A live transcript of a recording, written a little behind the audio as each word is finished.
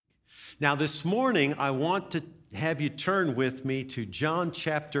Now, this morning, I want to have you turn with me to John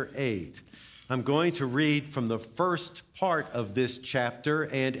chapter 8. I'm going to read from the first part of this chapter,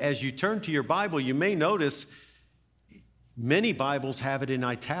 and as you turn to your Bible, you may notice many Bibles have it in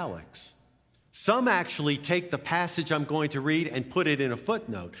italics. Some actually take the passage I'm going to read and put it in a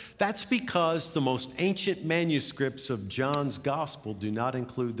footnote. That's because the most ancient manuscripts of John's gospel do not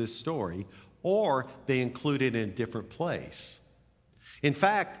include this story, or they include it in a different place. In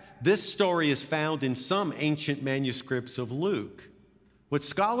fact, this story is found in some ancient manuscripts of Luke. What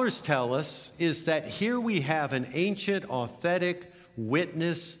scholars tell us is that here we have an ancient, authentic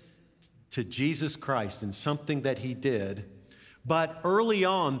witness to Jesus Christ and something that he did. But early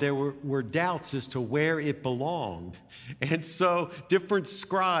on, there were doubts as to where it belonged. And so different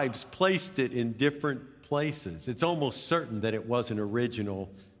scribes placed it in different places. It's almost certain that it wasn't original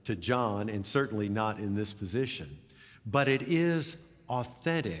to John, and certainly not in this position. But it is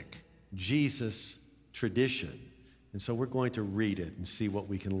authentic Jesus tradition. And so we're going to read it and see what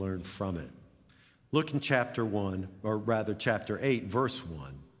we can learn from it. Look in chapter 8, verse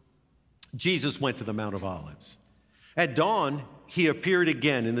 1. Jesus went to the Mount of Olives. At dawn, he appeared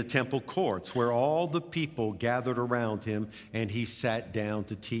again in the temple courts where all the people gathered around him, and he sat down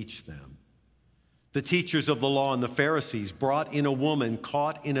to teach them. The teachers of the law and the Pharisees brought in a woman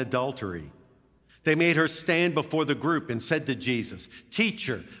caught in adultery. They made her stand before the group and said to Jesus,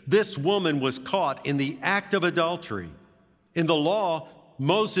 "Teacher, this woman was caught in the act of adultery. In the law,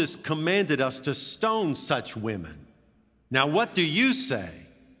 Moses commanded us to stone such women. Now, what do you say?"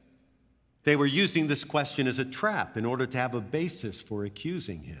 They were using this question as a trap in order to have a basis for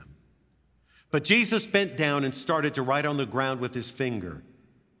accusing him. But Jesus bent down and started to write on the ground with his finger.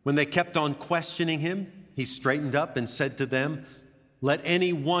 When they kept on questioning him, he straightened up and said to them, "Let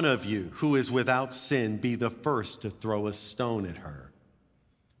any one of you who is without sin be the first to throw a stone at her."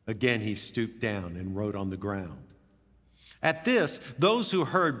 Again, he stooped down and wrote on the ground. At this, those who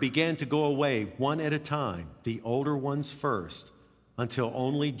heard began to go away one at a time, the older ones first, until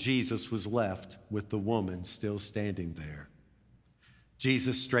only Jesus was left with the woman still standing there.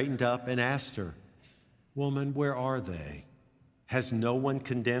 Jesus straightened up and asked her, "Woman, where are they? Has no one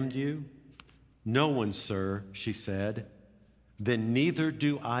condemned you?" "No one, sir," she said. "Then neither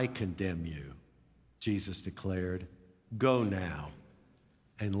do I condemn you," Jesus declared. "Go now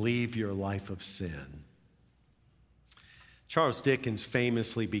and leave your life of sin." Charles Dickens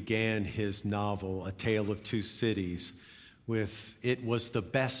famously began his novel, A Tale of Two Cities, with "It was the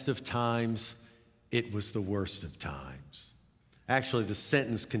best of times, it was the worst of times." Actually, the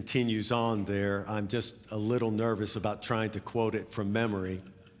sentence continues on there. I'm just a little nervous about trying to quote it from memory.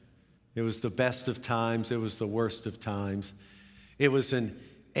 It was the best of times, it was the worst of times. It was an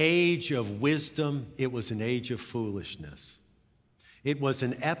age of wisdom, it was an age of foolishness. It was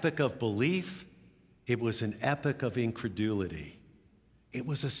an epoch of belief, it was an epoch of incredulity. It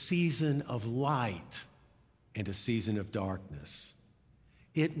was a season of light and a season of darkness.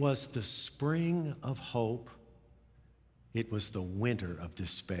 It was the spring of hope. It was the winter of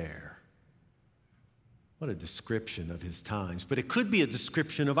despair. What a description of his times. But it could be a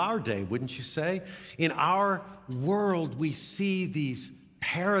description of our day, wouldn't you say? In our world, we see these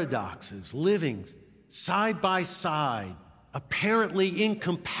paradoxes living side by side, apparently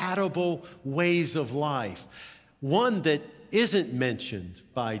incompatible ways of life. One that isn't mentioned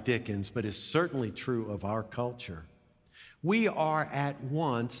by Dickens, but is certainly true of our culture. We are at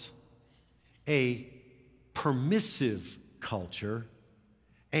once a permissive culture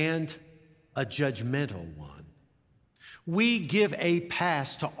and a judgmental one. We give a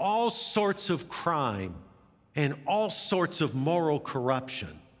pass to all sorts of crime and all sorts of moral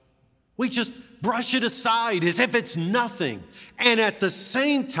corruption. We just brush it aside as if it's nothing. And at the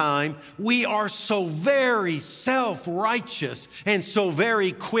same time, we are so very self-righteous and so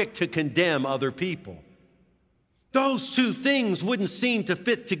very quick to condemn other people. Those two things wouldn't seem to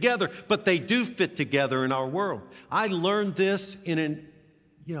fit together, but they do fit together in our world. I learned this in an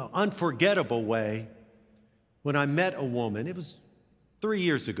unforgettable way when I met a woman, it was 3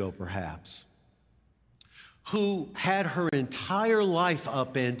 years ago perhaps, who had her entire life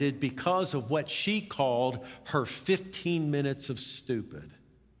upended because of what she called her 15 minutes of stupid.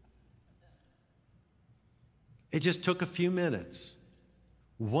 It just took a few minutes.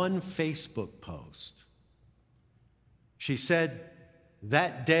 One Facebook post. She said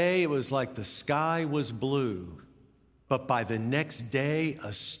that day it was like the sky was blue, but by the next day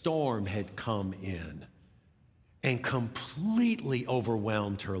a storm had come in and completely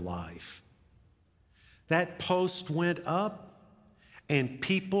overwhelmed her life. That post went up and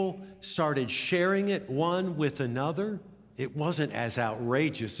people started sharing it one with another. It wasn't as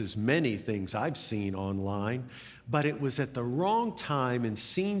outrageous as many things I've seen online, but it was at the wrong time and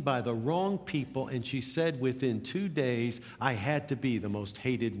seen by the wrong people. And she said within 2 days, I had to be the most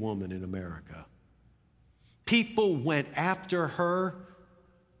hated woman in America. People went after her,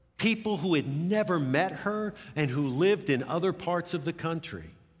 people who had never met her and who lived in other parts of the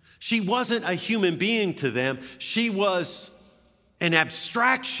country. She wasn't a human being to them. She was an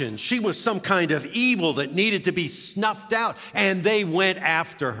abstraction. She was some kind of evil that needed to be snuffed out, and they went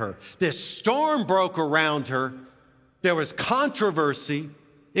after her. This storm broke around her. There was controversy.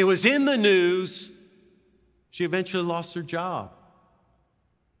 It was in the news. She eventually lost her job.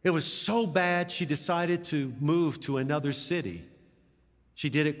 It was so bad, she decided to move to another city. She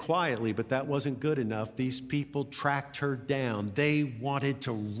did it quietly, but that wasn't good enough. These people tracked her down. They wanted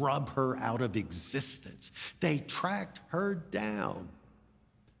to rub her out of existence. They tracked her down.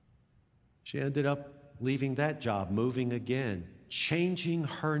 She ended up leaving that job, moving again, changing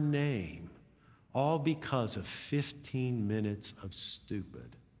her name, all because of 15 minutes of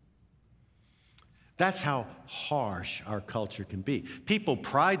stupid. That's how harsh our culture can be. People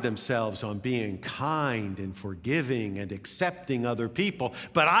pride themselves on being kind and forgiving and accepting other people,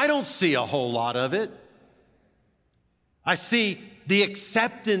 but I don't see a whole lot of it. I see the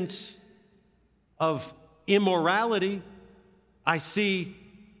acceptance of immorality. I see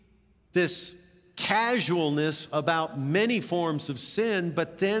this casualness about many forms of sin,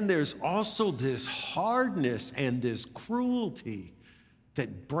 but then there's also this hardness and this cruelty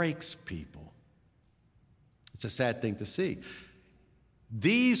that breaks people. It's a sad thing to see.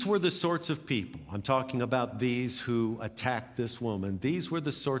 These were the sorts of people, I'm talking about these who attacked this woman. These were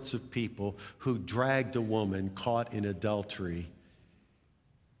the sorts of people who dragged a woman caught in adultery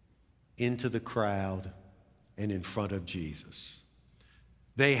into the crowd and in front of Jesus.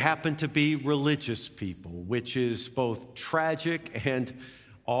 They happened to be religious people, which is both tragic and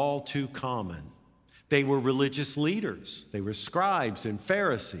all too common. They were religious leaders. They were scribes and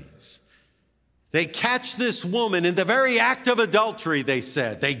Pharisees. They catch this woman in the very act of adultery, they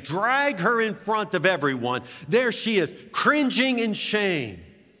said. They drag her in front of everyone. There she is, cringing in shame.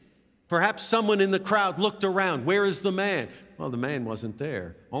 Perhaps someone in the crowd looked around. Where is the man? Well, the man wasn't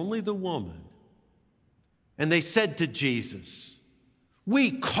there, only the woman. And they said to Jesus,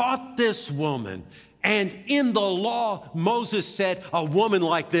 we caught this woman, and in the law, Moses said, a woman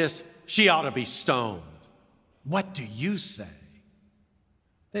like this, she ought to be stoned. What do you say?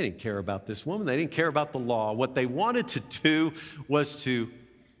 They didn't care about this woman. They didn't care about the law. What they wanted to do was to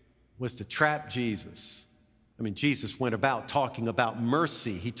trap Jesus. I mean, Jesus went about talking about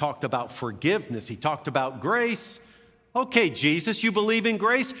mercy. He talked about forgiveness. He talked about grace. Okay, Jesus, you believe in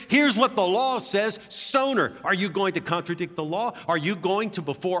grace? Here's what the law says. Stone her. Are you going to contradict the law? Are you going to,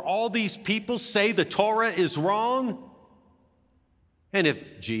 before all these people, say the Torah is wrong? And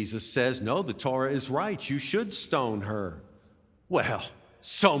if Jesus says, no, the Torah is right, you should stone her. Well,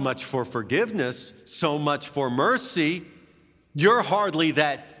 so much for forgiveness, so much for mercy. You're hardly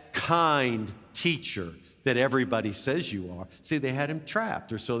that kind teacher that everybody says you are. See, they had him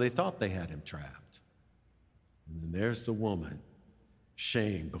trapped, or so they thought they had him trapped. And then there's the woman,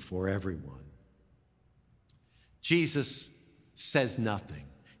 shame before everyone. Jesus says nothing.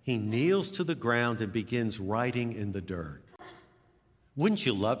 He kneels to the ground and begins writing in the dirt. Wouldn't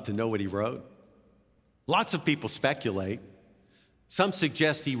you love to know what he wrote? Lots of people speculate. Some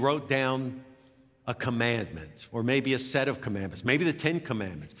suggest he wrote down a commandment, or maybe a set of commandments, maybe the 10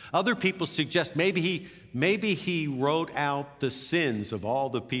 Commandments. Other people suggest maybe he wrote out the sins of all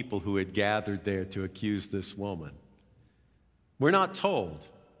the people who had gathered there to accuse this woman. We're not told.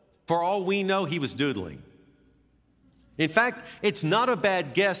 For all we know, he was doodling. In fact, it's not a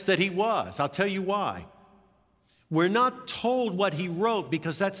bad guess that he was. I'll tell you why. We're not told what he wrote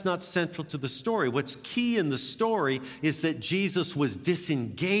because that's not central to the story. What's key in the story is that Jesus was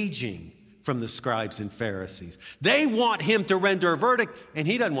disengaging from the scribes and Pharisees. They want him to render a verdict, and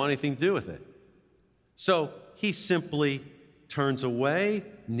he doesn't want anything to do with it. So he simply turns away,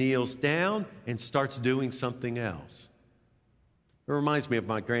 kneels down, and starts doing something else. It reminds me of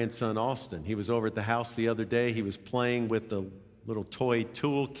my grandson, Austin. He was over at the house the other day. He was playing with the little toy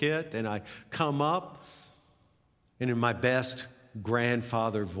tool kit, and I come up, and in my best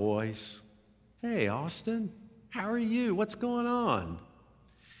grandfather voice, hey, Austin, how are you? What's going on?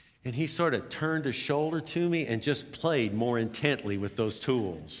 And he sort of turned a shoulder to me and just played more intently with those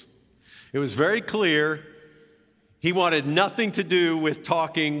tools. It was very clear he wanted nothing to do with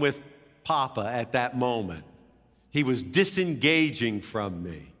talking with Papa at that moment. He was disengaging from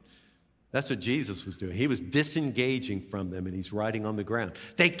me. That's what Jesus was doing. He was disengaging from them, and he's writing on the ground.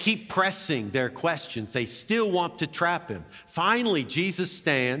 They keep pressing their questions. They still want to trap him. Finally, Jesus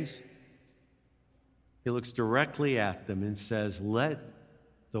stands. He looks directly at them and says, "Let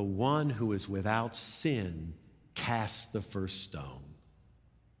the one who is without sin cast the first stone."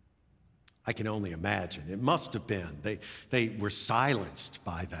 I can only imagine. It must have been. They were silenced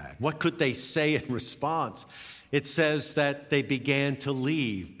by that. What could they say in response? It says that they began to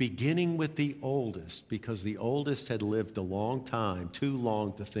leave, beginning with the oldest, because the oldest had lived a long time, too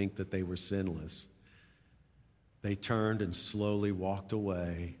long to think that they were sinless. They turned and slowly walked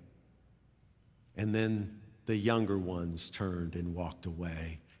away. And then the younger ones turned and walked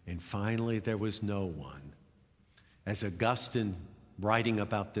away. And finally, there was no one. As Augustine, writing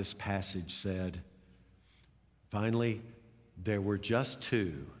about this passage, said, finally, there were just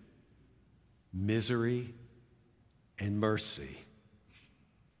two, misery and mercy,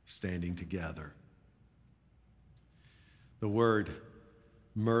 standing together. The word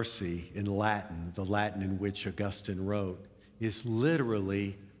mercy in Latin, the Latin in which Augustine wrote, is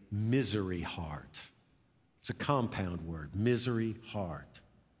literally misery heart. It's a compound word, misery heart.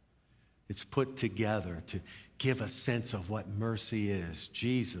 It's put together to give a sense of what mercy is.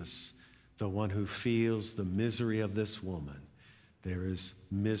 Jesus, the one who feels the misery of this woman, there is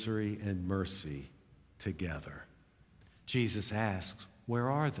misery and mercy together. Jesus asks, "Where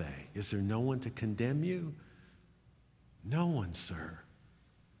are they? Is there no one to condemn you?" "No one, sir.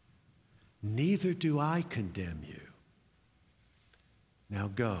 Neither do I condemn you. Now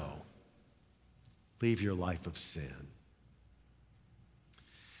go, leave your life of sin."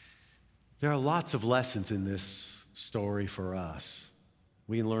 There are lots of lessons in this story for us.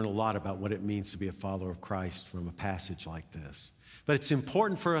 We can learn a lot about what it means to be a follower of Christ from a passage like this. But it's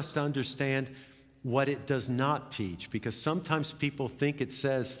important for us to understand what it does not teach, because sometimes people think it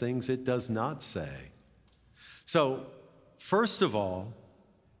says things it does not say. So, first of all,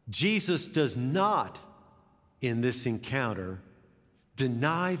 Jesus does not, in this encounter,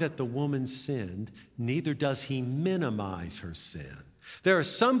 deny that the woman sinned, neither does he minimize her sin. There are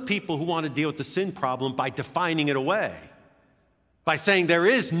some people who want to deal with the sin problem by defining it away, by saying there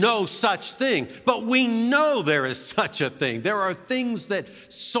is no such thing. But we know there is such a thing. There are things that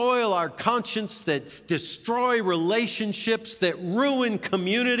soil our conscience, that destroy relationships, that ruin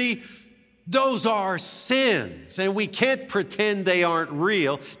community. Those are sins, and we can't pretend they aren't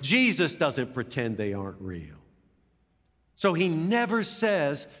real. Jesus doesn't pretend they aren't real. So he never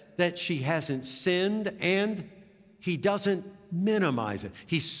says that she hasn't sinned, and he doesn't minimize it.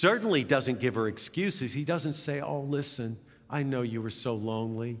 He certainly doesn't give her excuses. He doesn't say, "Oh, listen, I know you were so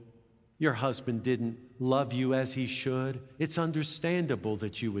lonely. Your husband didn't love you as he should. It's understandable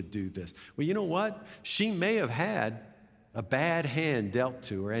that you would do this." Well, you know what? She may have had a bad hand dealt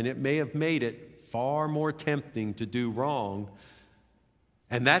to her, and it may have made it far more tempting to do wrong.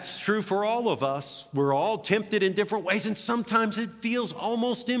 And that's true for all of us. We're all tempted in different ways, and sometimes it feels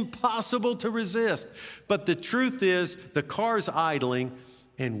almost impossible to resist. But the truth is, the car's idling,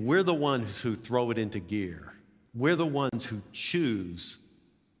 and we're the ones who throw it into gear. We're the ones who choose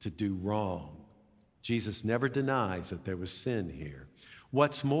to do wrong. Jesus never denies that there was sin here.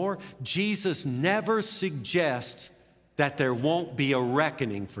 What's more, Jesus never suggests that there won't be a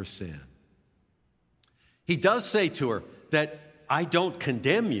reckoning for sin. He does say to her that, "I don't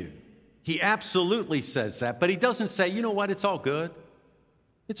condemn you." He absolutely says that, but he doesn't say, "You know what, it's all good.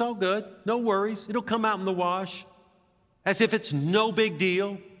 It's all good. No worries. It'll come out in the wash," as if it's no big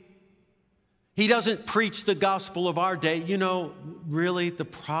deal. He doesn't preach the gospel of our day. "You know, really, the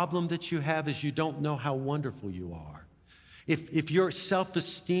problem that you have is you don't know how wonderful you are. If your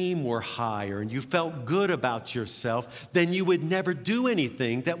self-esteem were higher and you felt good about yourself, then you would never do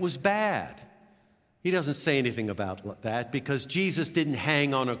anything that was bad." He doesn't say anything about that, because Jesus didn't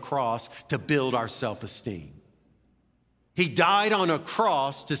hang on a cross to build our self-esteem. He died on a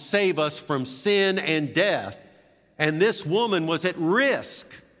cross to save us from sin and death, and this woman was at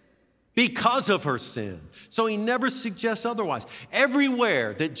risk because of her sin. So he never suggests otherwise.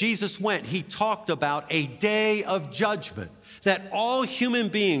 Everywhere that Jesus went, he talked about a day of judgment, that all human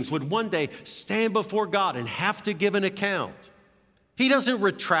beings would one day stand before God and have to give an account. He doesn't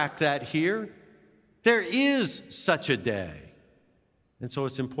retract that here. There is such a day. And so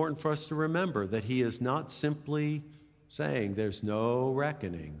it's important for us to remember that he is not simply saying there's no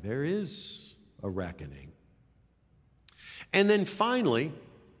reckoning. There is a reckoning. And then finally,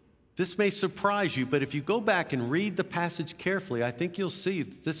 this may surprise you, but if you go back and read the passage carefully, I think you'll see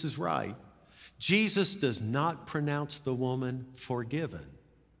that this is right. Jesus does not pronounce the woman forgiven.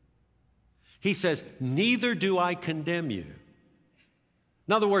 He says, "Neither do I condemn you."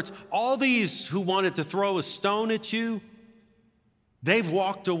 In other words, all these who wanted to throw a stone at you, they've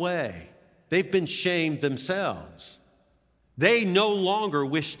walked away. They've been shamed themselves. They no longer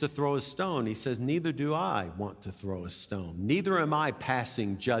wish to throw a stone. He says, neither do I want to throw a stone. Neither am I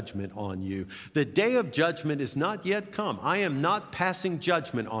passing judgment on you. The day of judgment is not yet come. I am not passing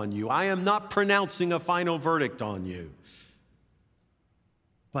judgment on you. I am not pronouncing a final verdict on you.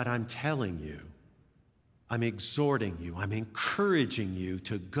 But I'm telling you, I'm exhorting you, I'm encouraging you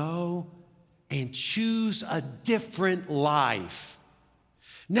to go and choose a different life.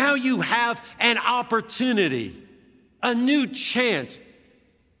 Now you have an opportunity, a new chance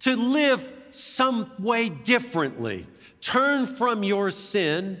to live some way differently. Turn from your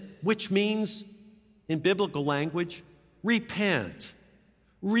sin, which means, in biblical language, repent.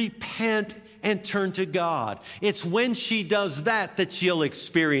 Repent and turn to God. It's when she does that that she'll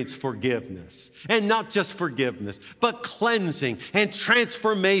experience forgiveness. And not just forgiveness, but cleansing and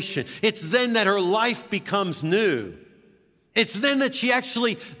transformation. It's then that her life becomes new. It's then that she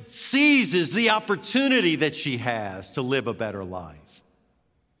actually seizes the opportunity that she has to live a better life.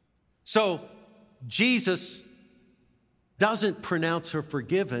 So Jesus doesn't pronounce her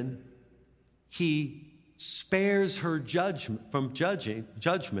forgiven. He spares her judgment,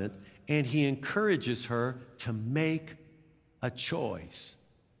 and he encourages her to make a choice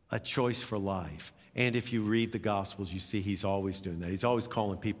for life. And if you read the Gospels, you see he's always doing that. He's always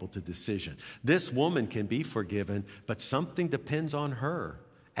calling people to decision. This woman can be forgiven, but something depends on her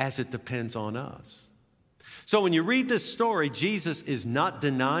as it depends on us. So when you read this story, Jesus is not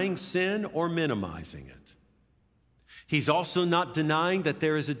denying sin or minimizing it. He's also not denying that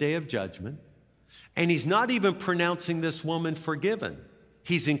there is a day of judgment. And he's not even pronouncing this woman forgiven.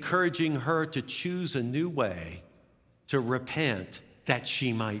 He's encouraging her to choose a new way, to repent, that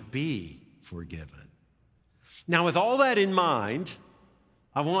she might be forgiven. Now, with all that in mind,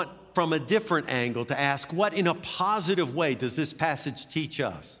 I want from a different angle to ask, what in a positive way does this passage teach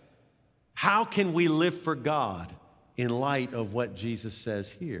us? How can we live for God in light of what Jesus says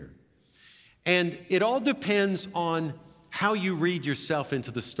here? And it all depends on how you read yourself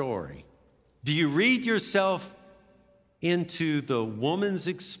into the story. Do you read yourself into the woman's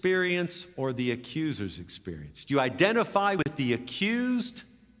experience or the accuser's experience? Do you identify with the accused,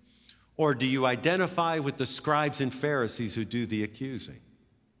 or do you identify with the scribes and Pharisees who do the accusing?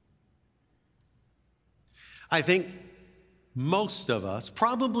 I think most of us,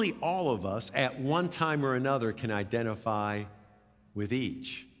 probably all of us, at one time or another can identify with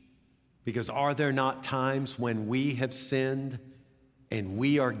each. Because are there not times when we have sinned and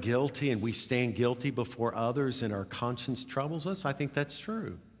we are guilty and we stand guilty before others and our conscience troubles us? I think that's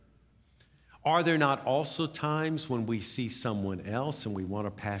true. Are there not also times when we see someone else and we want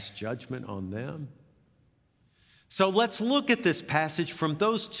to pass judgment on them? So let's look at this passage from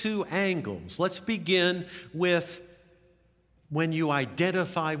those two angles. Let's begin with when you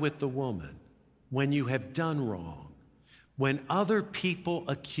identify with the woman, when you have done wrong, when other people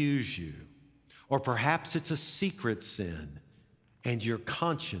accuse you, or perhaps it's a secret sin, and your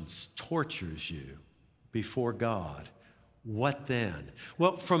conscience tortures you before God. What then?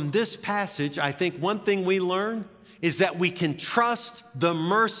 Well, from this passage, I think one thing we learn is that we can trust the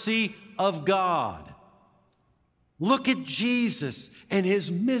mercy of God. Look at Jesus and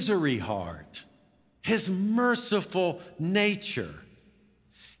his misery heart, his merciful nature.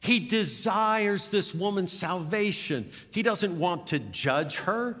 He desires this woman's salvation. He doesn't want to judge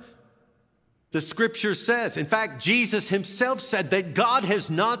her. The scripture says, in fact, Jesus himself said that God has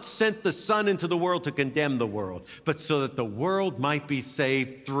not sent the Son into the world to condemn the world, but so that the world might be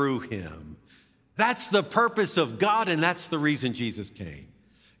saved through him. That's the purpose of God, and that's the reason Jesus came.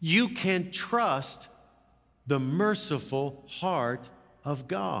 You can trust the merciful heart of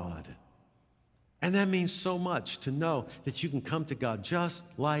God. And that means so much to know that you can come to God just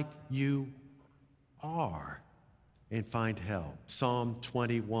like you are and find help. Psalm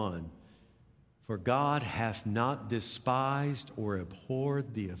 21. For God hath not despised or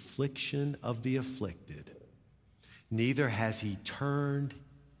abhorred the affliction of the afflicted, neither has he turned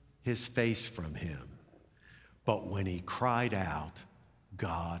his face from him. But when he cried out,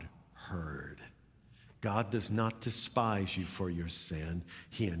 God heard. God does not despise you for your sin.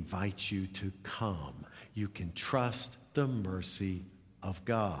 He invites you to come. You can trust the mercy of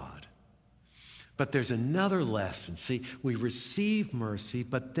God. But there's another lesson. See, we receive mercy,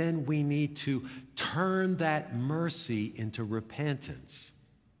 but then we need to turn that mercy into repentance.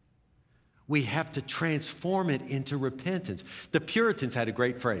 We have to transform it into repentance. The Puritans had a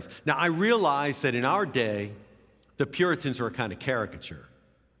great phrase. Now, I realize that in our day, the Puritans are a kind of caricature.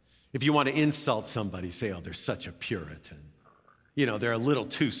 If you want to insult somebody, say, oh, they're such a Puritan. You know, they're a little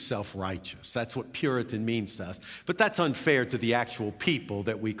too self-righteous. That's what Puritan means to us. But that's unfair to the actual people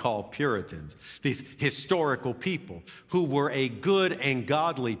that we call Puritans, these historical people who were a good and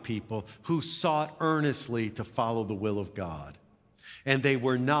godly people who sought earnestly to follow the will of God. And they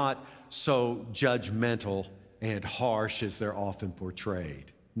were not so judgmental and harsh as they're often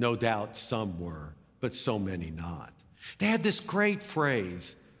portrayed. No doubt some were, but so many not. They had this great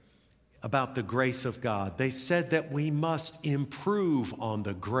phrase about the grace of God. They said that we must improve on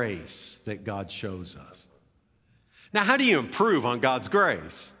the grace that God shows us. Now, how do you improve on God's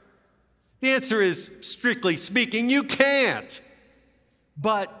grace? The answer is, strictly speaking, you can't.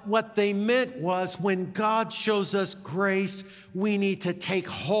 But what they meant was when God shows us grace, we need to take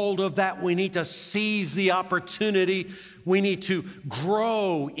hold of that. We need to seize the opportunity. We need to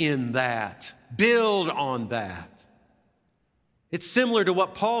grow in that, build on that. It's similar to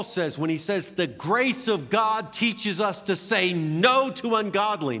what Paul says when he says the grace of God teaches us to say no to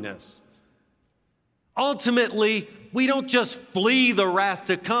ungodliness. Ultimately, we don't just flee the wrath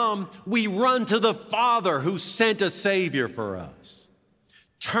to come, we run to the Father who sent a Savior for us.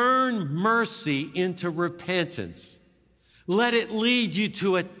 Turn mercy into repentance. Let it lead you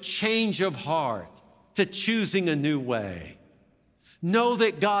to a change of heart, to choosing a new way. Know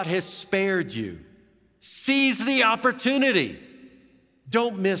that God has spared you. Seize the opportunity.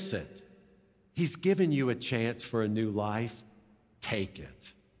 Don't miss it. He's given you a chance for a new life. Take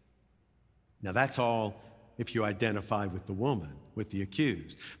it. Now, that's all if you identify with the woman, with the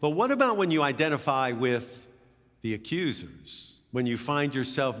accused. But what about when you identify with the accusers? When you find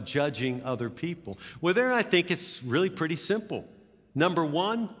yourself judging other people? Well, there I think it's really pretty simple. Number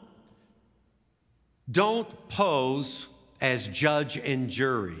one, don't pose as judge and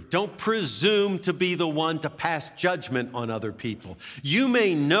jury. Don't presume to be the one to pass judgment on other people. You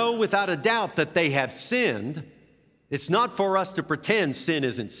may know without a doubt that they have sinned. It's not for us to pretend sin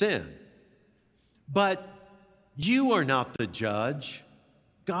isn't sin. But you are not the judge.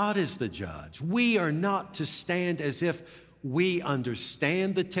 God is the judge. We are not to stand as if we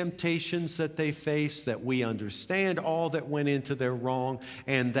understand the temptations that they face, that we understand all that went into their wrong,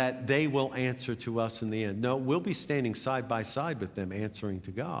 and that they will answer to us in the end. No, we'll be standing side by side with them, answering to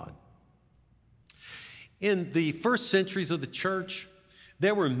God. In the first centuries of the church,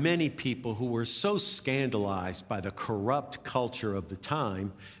 there were many people who were so scandalized by the corrupt culture of the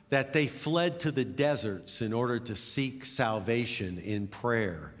time that they fled to the deserts in order to seek salvation in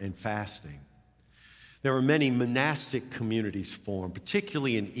prayer and fasting. There were many monastic communities formed,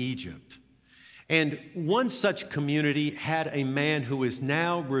 particularly in Egypt. And one such community had a man who is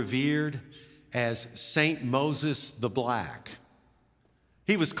now revered as Saint Moses the Black.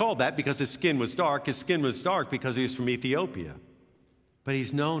 He was called that because his skin was dark. His skin was dark because he was from Ethiopia. But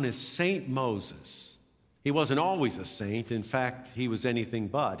he's known as Saint Moses. He wasn't always a saint. In fact, he was anything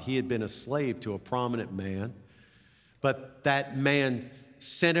but. He had been a slave to a prominent man. But that man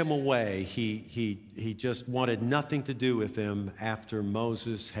sent him away. He just wanted nothing to do with him after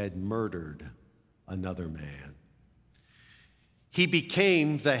Moses had murdered another man. He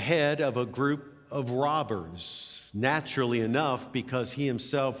became the head of a group of robbers, naturally enough, because he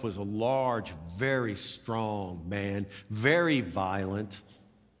himself was a large, very strong man, very violent.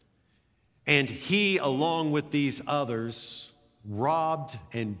 And he, along with these others, robbed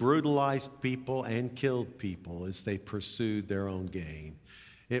and brutalized people and killed people as they pursued their own gain.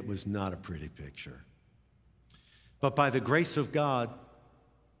 It was not a pretty picture. But by the grace of God,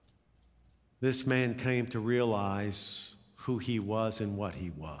 this man came to realize who he was and what he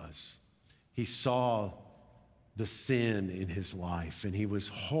was. He saw the sin in his life, and he was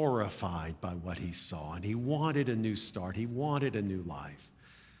horrified by what he saw, and he wanted a new start. He wanted a new life.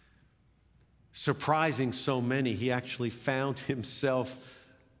 Surprising so many, he actually found himself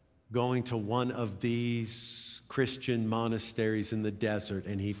going to one of these Christian monasteries in the desert,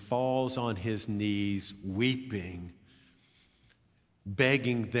 and he falls on his knees, weeping,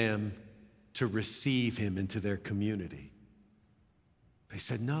 begging them to receive him into their community. They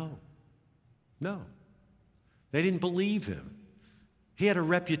said no. They didn't believe him. He had a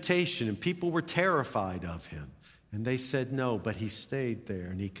reputation, and people were terrified of him. And they said no, but he stayed there,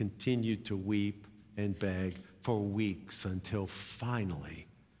 and he continued to weep and beg for weeks until finally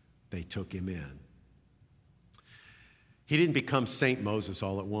they took him in. He didn't become Saint Moses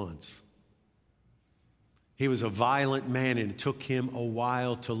all at once. He was a violent man, and it took him a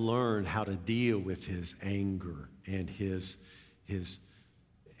while to learn how to deal with his anger and his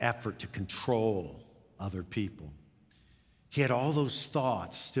effort to control other people. He had all those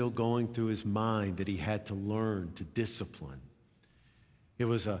thoughts still going through his mind that he had to learn to discipline. It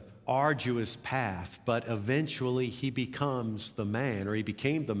was a arduous path, but eventually he becomes the man, or he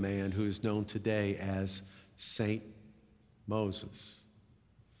became the man who is known today as Saint Moses.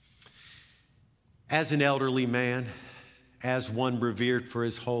 As an elderly man, as one revered for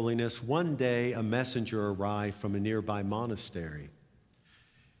his holiness, one day a messenger arrived from a nearby monastery.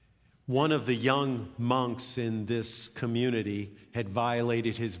 One of the young monks in this community had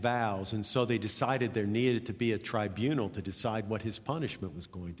violated his vows, and so they decided there needed to be a tribunal to decide what his punishment was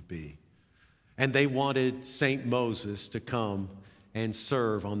going to be. And they wanted Saint Moses to come and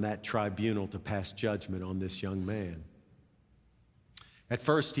serve on that tribunal to pass judgment on this young man. At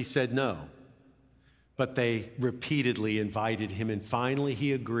first he said no, but they repeatedly invited him, and finally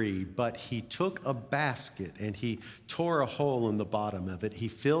he agreed. But he took a basket and he tore a hole in the bottom of it. He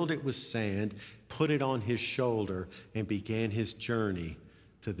filled it with sand, put it on his shoulder, and began his journey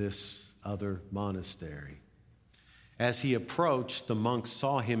to this other monastery. As he approached, the monks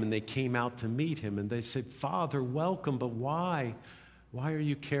saw him and they came out to meet him, and they said, "Father, welcome, but why? Why are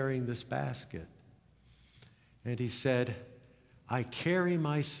you carrying this basket?" And he said, "I carry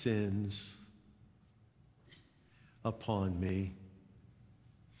my sins upon me,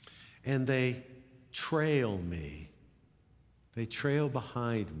 and they trail me. They trail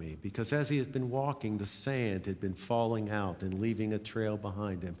behind me," because as he had been walking, the sand had been falling out and leaving a trail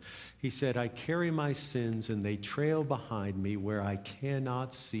behind him. He said, "I carry my sins, and they trail behind me where I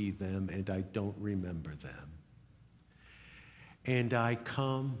cannot see them, and I don't remember them. And I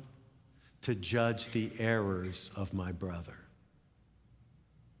come to judge the errors of my brother."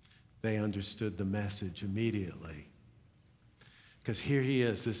 They understood the message immediately. Because here he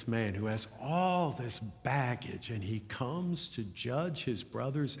is, this man who has all this baggage, and he comes to judge his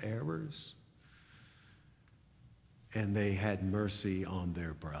brother's errors. And they had mercy on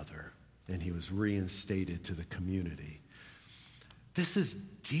their brother, and he was reinstated to the community. This is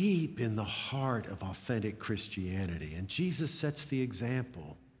deep in the heart of authentic Christianity, and Jesus sets the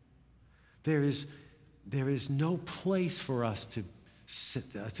example. There is no place for us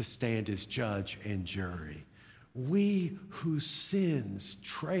to stand as judge and jury. We whose sins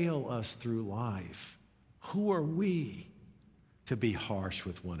trail us through life, who are we to be harsh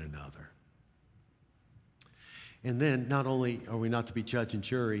with one another? And then not only are we not to be judge and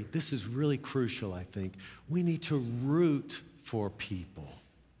jury, this is really crucial, I think. We need to root for people.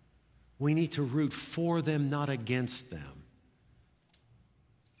 We need to root for them, not against them.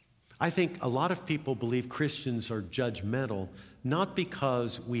 I think a lot of people believe Christians are judgmental, not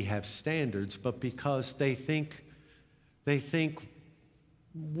because we have standards, but because they think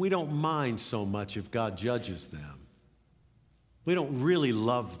we don't mind so much if God judges them. We don't really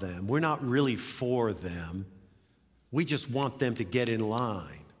love them. We're not really for them. We just want them to get in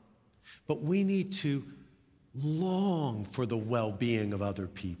line. But we need to long for the well-being of other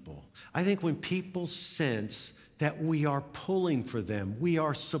people. I think when people sense that we are pulling for them, we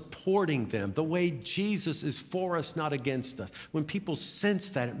are supporting them, the way Jesus is for us, not against us. When people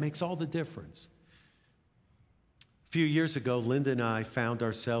sense that, it makes all the difference. A few years ago, Linda and I found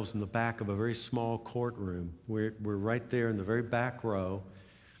ourselves in the back of a very small courtroom. We're right there in the very back row.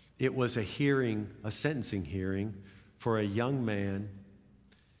 It was a sentencing hearing for a young man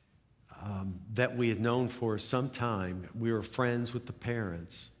that we had known for some time. We were friends with the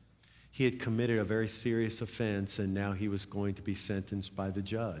parents. He had committed a very serious offense, and now he was going to be sentenced by the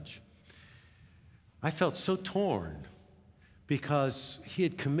judge. I felt so torn because he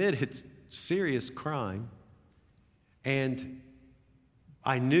had committed serious crime, and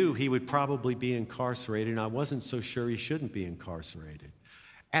I knew he would probably be incarcerated, and I wasn't so sure he shouldn't be incarcerated.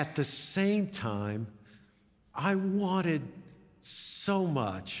 At the same time, I wanted so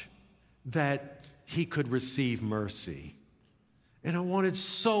much that he could receive mercy. And I wanted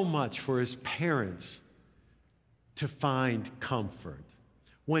so much for his parents to find comfort.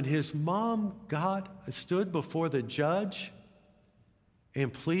 When his mom stood before the judge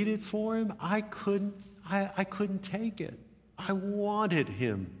and pleaded for him, I couldn't take it. I wanted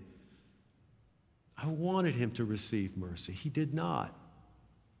him to receive mercy. He did not.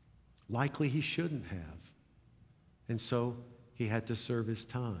 Likely he shouldn't have. And so he had to serve his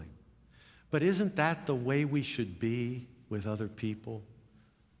time. But isn't that the way we should be with other people?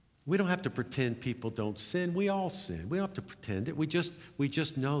 We don't have to pretend people don't sin. We all sin. We don't have to pretend it. We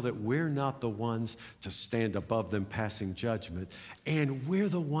just know that we're not the ones to stand above them passing judgment. And we're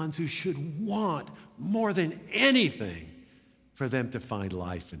the ones who should want more than anything for them to find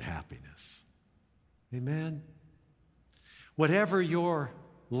life and happiness. Amen? Whatever your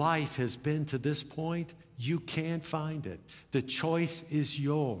life has been to this point, you can find it. The choice is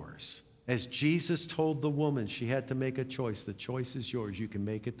yours. As Jesus told the woman, she had to make a choice. The choice is yours. You can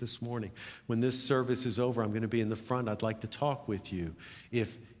make it this morning. When this service is over, I'm going to be in the front. I'd like to talk with you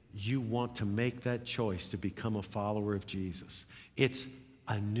if you want to make that choice to become a follower of Jesus. It's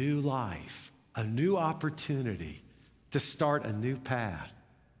a new life, a new opportunity to start a new path.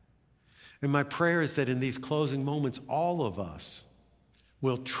 And my prayer is that in these closing moments, all of us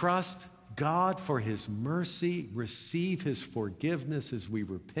will trust God for his mercy, receive his forgiveness as we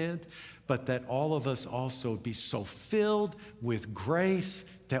repent, but that all of us also be so filled with grace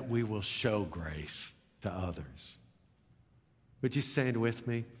that we will show grace to others. Would you stand with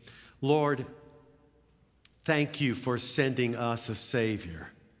me? Lord, thank you for sending us a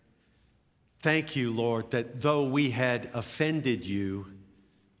Savior. Thank you, Lord, that though we had offended you,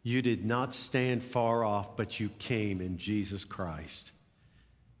 you did not stand far off, but you came in Jesus Christ.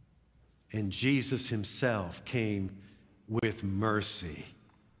 And Jesus himself came with mercy.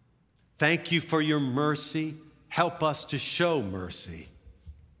 Thank you for your mercy. Help us to show mercy.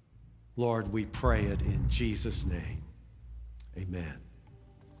 Lord, we pray it in Jesus' name. Amen.